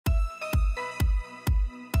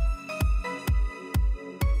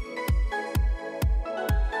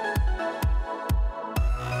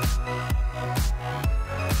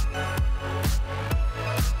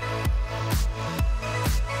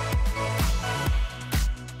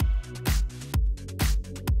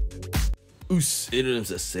Hey,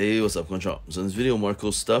 what's up, konnichiwa. So in this video, more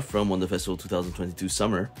cool stuff from Wonder Festival 2022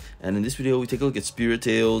 Summer. And in this video, we take a look at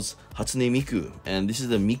Spiritale's Hatsune Miku. And this is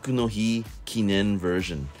the Miku no Hikinen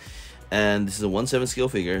version. And this is a 1/7 scale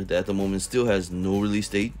figure that at the moment still has no release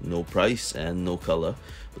date, no price, and no color.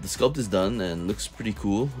 But the sculpt is done and looks pretty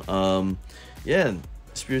cool. Yeah,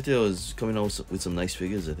 Spiritale is coming out with some nice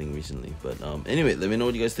figures, I think, recently. But anyway, let me know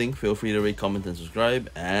what you guys think. Feel free to rate, comment, and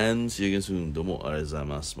subscribe. And see you again soon. どうもありがとうござい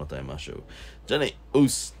ます。また会いましょう。じゃあね、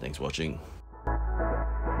Thanks for watching.